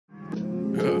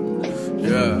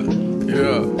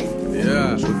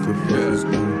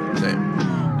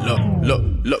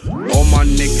Look, all my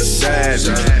niggas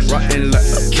savage, rotten like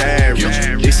a carriage.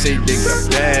 They say they got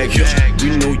baggage,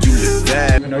 we know you live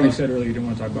that. I know you said earlier you didn't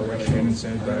want to talk about what Shannon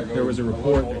said, but there was a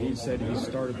report that he said he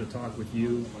started the talk with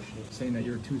you, saying that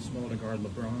you're too small to guard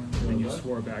LeBron, and you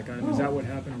swore back on him. Is that what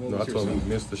happened? What No, I told him he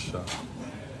missed the shot.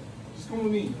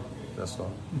 That's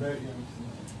all.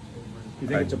 Do you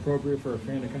think it's appropriate for a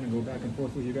fan to kind of go back and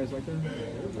forth with you guys like that?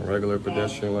 A regular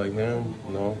pedestrian like him,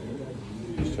 no.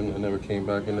 He shouldn't have never came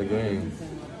back in the game.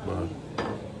 But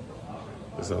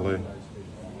it's LA.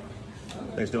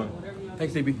 Thanks, Dillon.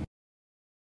 Thanks, DB.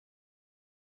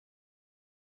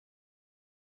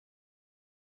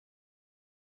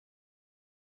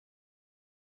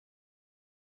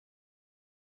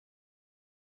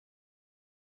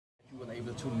 You were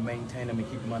able to maintain him and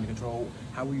keep him under control.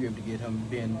 How were you able to get him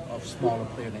being a smaller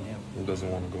player than him? He doesn't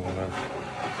want to go left.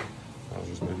 I was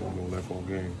just making him go left all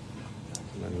game.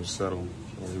 And then he was settled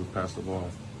when he would pass the ball.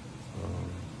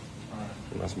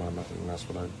 And that's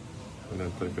what I, and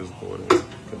then play physical with him,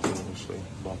 continuously,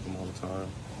 block him all the time,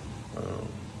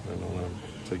 and don't let him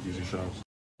take easy shots.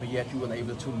 But yet you were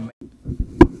able to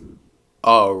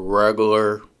a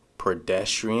regular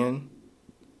pedestrian?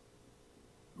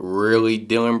 Really,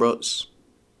 Dillon Brooks?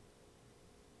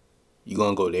 You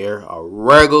gonna go there? A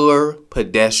regular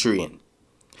pedestrian.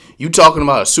 You talking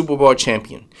about a Super Bowl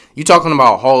champion. You talking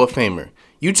about a Hall of Famer.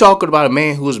 You talking about a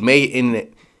man who was made in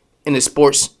the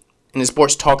sports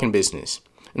talking business,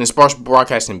 in the sports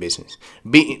broadcasting business,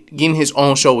 getting his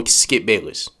own show with Skip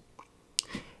Bayless,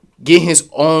 getting his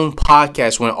own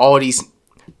podcast when all these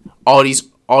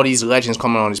legends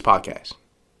coming on this podcast.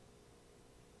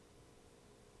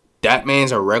 That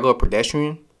man's a regular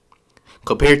pedestrian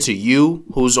compared to you,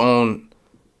 who's in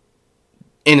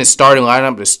the starting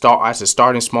lineup, as a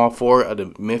starting small forward of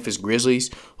the Memphis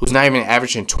Grizzlies, who's not even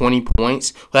averaging 20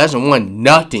 points, who hasn't won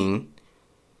nothing,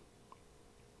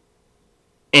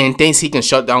 and thinks he can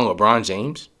shut down LeBron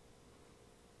James.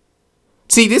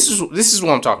 See, this is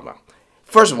what I'm talking about.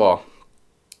 First of all,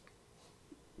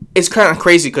 it's kind of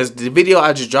crazy because the video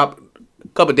I just dropped a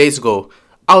couple days ago,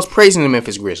 I was praising the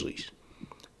Memphis Grizzlies.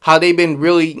 How they've been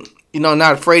really,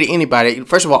 not afraid of anybody.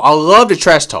 First of all, I love the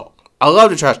trash talk.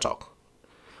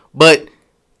 But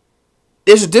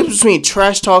there's a difference between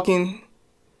trash talking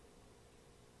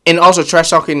and also trash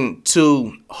talking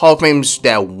to Hall of Famers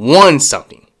that won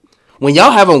something. When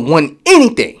y'all haven't won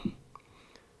anything,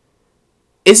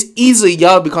 it's easily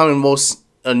y'all becoming the most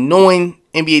annoying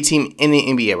NBA team in the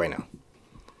NBA right now.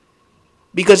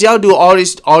 Because y'all do all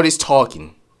this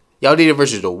talking. Y'all did it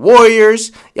versus the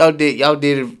Warriors. Y'all did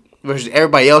it versus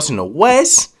everybody else in the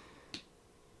West.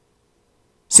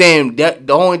 Saying that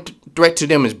the only threat to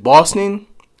them is Boston.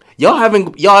 Y'all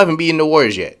haven't beaten the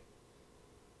Warriors yet.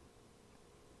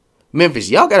 Memphis,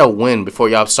 y'all gotta win before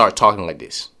y'all start talking like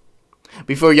this.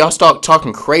 Before y'all start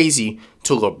talking crazy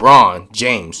to LeBron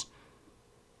James,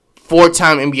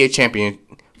 4-time NBA champion,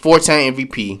 4-time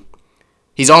MVP.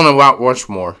 He's on the Mount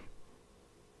Rushmore.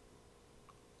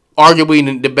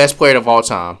 Arguably the best player of all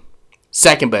time.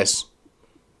 Second best.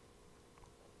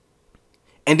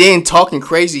 And then talking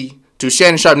crazy to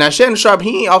Shannon Sharpe. Now Shannon Sharpe,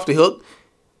 he ain't off the hook.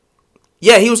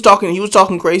 Yeah, he was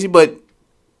talking crazy, but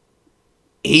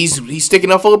he's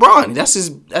sticking up for LeBron. That's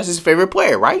his favorite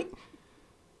player, right?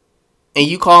 And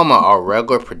you call him a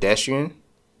regular pedestrian?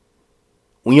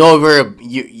 When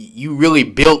you really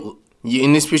built,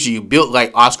 in this picture, you built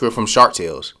like Oscar from Shark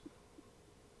Tales.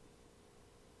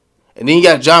 And then you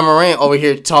got John Morant over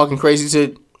here talking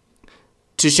crazy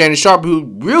to Shannon Sharpe, who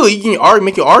really, you can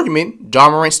make an argument,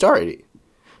 John Morant started it.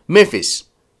 Memphis,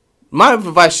 my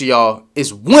advice to y'all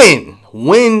is win.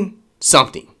 Win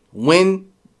something. Win.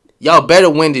 Y'all better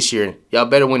win this year. Y'all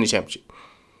better win the championship.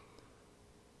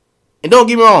 And don't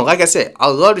get me wrong, like I said, I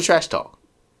love the trash talk.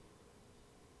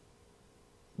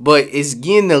 But it's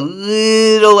getting a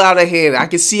little out of hand. I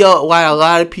can see why a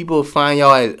lot of people find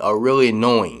y'all are really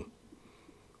annoying.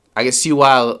 I can see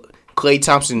why Klay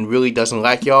Thompson really doesn't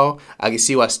like y'all. I can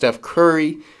see why Steph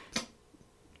Curry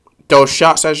throws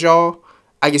shots at y'all.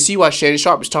 I can see why Shannon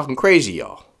Sharpe is talking crazy,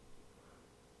 y'all.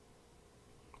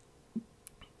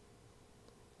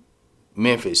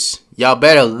 Memphis, y'all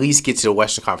better at least get to the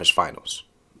Western Conference Finals.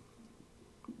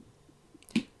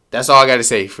 That's all I got to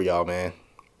say for y'all, man.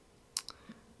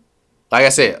 Like I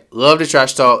said, love the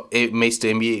trash talk. It makes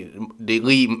the NBA, the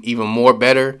league, even more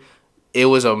better. It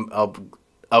was a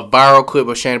viral clip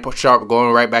of Shannon Sharpe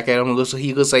going right back at him. He looks like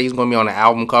he's going to be on the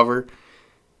album cover.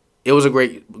 It was a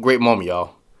great moment,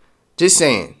 y'all. Just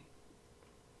saying.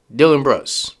 Dillon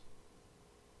Brooks.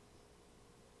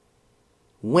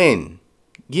 Win.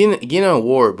 Get an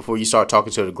award before you start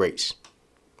talking to the greats.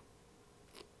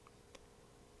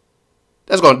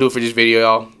 That's going to do it for this video,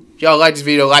 y'all. If y'all like this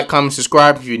video, like, comment,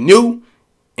 subscribe if you're new.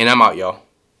 And I'm out, y'all.